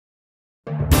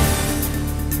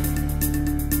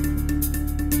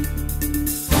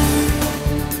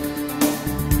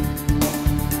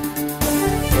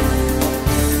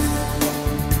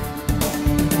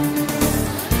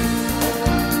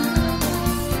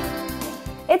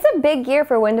big year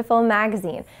for Window Film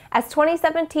Magazine, as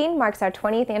 2017 marks our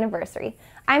 20th anniversary.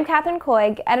 I'm Catherine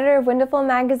Coig, editor of Window Film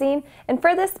Magazine, and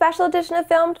for this special edition of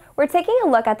Filmed, we're taking a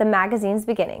look at the magazine's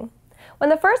beginning. When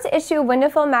the first issue of Window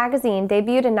Film Magazine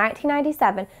debuted in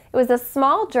 1997, it was a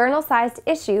small journal-sized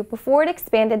issue before it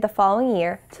expanded the following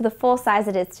year to the full size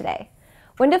it is today.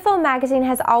 Window Film Magazine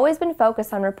has always been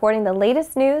focused on reporting the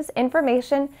latest news,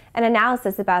 information, and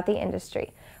analysis about the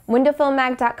industry.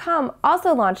 WindowFilmMag.com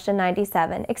also launched in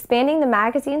 '97, expanding the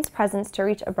magazine's presence to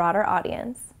reach a broader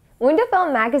audience. Window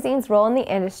Film Magazine's role in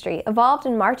the industry evolved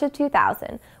in March of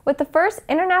 2000, with the first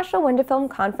International Window Film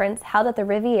Conference held at the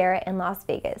Riviera in Las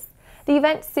Vegas. The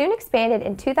event soon expanded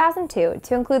in 2002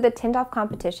 to include the tint-off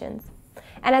competitions.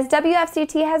 And as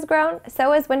WFCT has grown,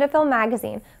 so has Window Film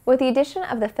Magazine, with the addition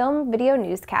of the film video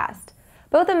newscast.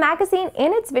 Both the magazine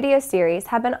and its video series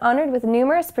have been honored with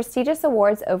numerous prestigious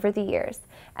awards over the years,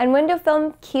 and Window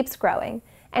Film keeps growing.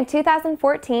 In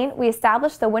 2014, we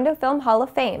established the Window Film Hall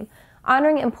of Fame,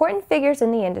 honoring important figures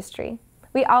in the industry.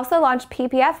 We also launched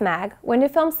PPF Mag, Window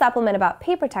Film supplement about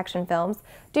paint protection films,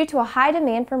 due to a high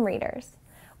demand from readers.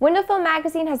 Window Film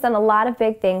Magazine has done a lot of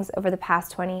big things over the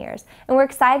past 20 years, and we're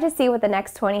excited to see what the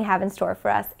next 20 have in store for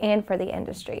us and for the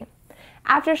industry.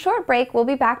 After a short break, we'll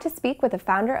be back to speak with the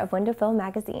founder of Window Film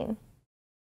Magazine.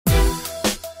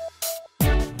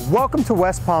 Welcome to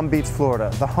West Palm Beach, Florida,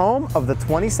 the home of the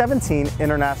 2017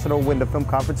 International Window Film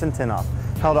Conference and Tint-Off,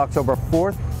 held October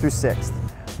 4th through 6th.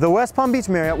 The West Palm Beach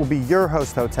Marriott will be your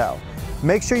host hotel.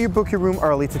 Make sure you book your room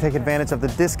early to take advantage of the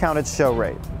discounted show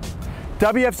rate.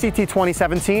 WFCT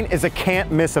 2017 is a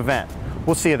can't-miss event.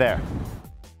 We'll see you there.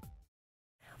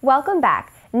 Welcome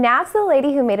back. Now to the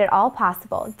lady who made it all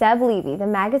possible, Deb Levy, the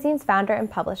magazine's founder and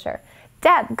publisher.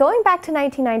 Deb, going back to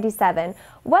 1997,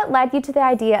 what led you to the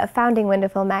idea of founding Window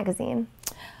Film Magazine?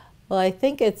 Well, I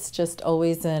think it's just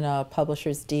always in a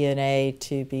publisher's DNA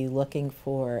to be looking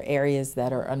for areas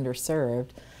that are underserved.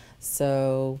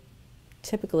 So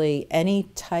typically any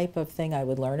type of thing I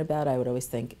would learn about, I would always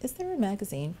think, is there a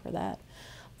magazine for that?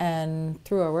 And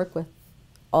through our work with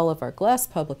all of our glass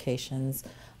publications,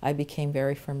 I became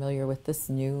very familiar with this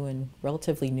new and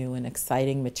relatively new and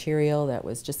exciting material that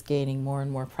was just gaining more and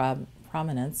more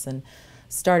prominence, and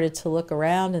started to look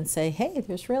around and say, hey,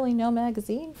 there's really no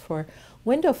magazine for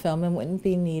window film, and wouldn't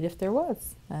be neat if there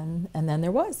was. And then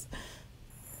there was.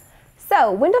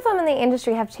 So, window film in the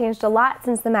industry have changed a lot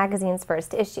since the magazine's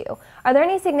first issue. Are there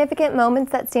any significant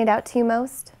moments that stand out to you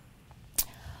most?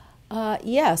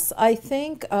 Yes, I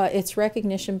think its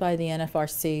recognition by the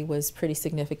NFRC was pretty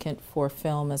significant for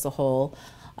film as a whole.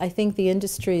 I think the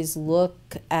industry's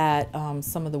look at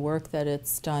some of the work that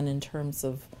it's done in terms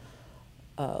of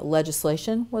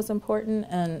legislation was important,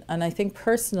 and I think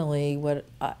personally what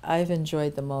I've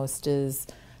enjoyed the most is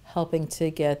helping to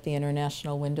get the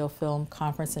International Window Film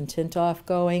Conference and Tint-Off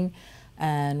going,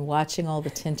 and watching all the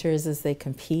tinters as they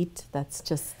compete. That's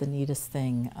just the neatest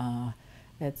thing.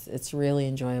 It's really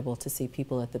enjoyable to see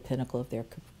people at the pinnacle of their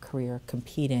career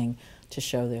competing to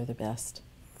show they're the best.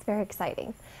 It's very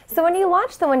exciting. So when you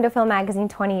launched the Window Film Magazine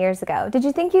 20 years ago, did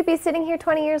you think you'd be sitting here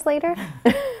 20 years later?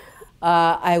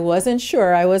 I wasn't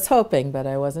sure. I was hoping, but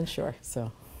I wasn't sure.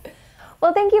 So.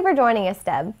 Well, thank you for joining us,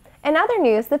 Deb. In other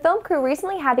news, the film crew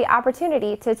recently had the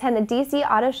opportunity to attend the D.C.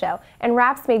 Auto Show, and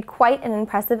Wraps made quite an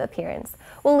impressive appearance.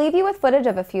 We'll leave you with footage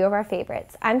of a few of our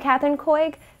favorites. I'm Catherine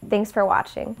Coig. Thanks for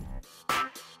watching.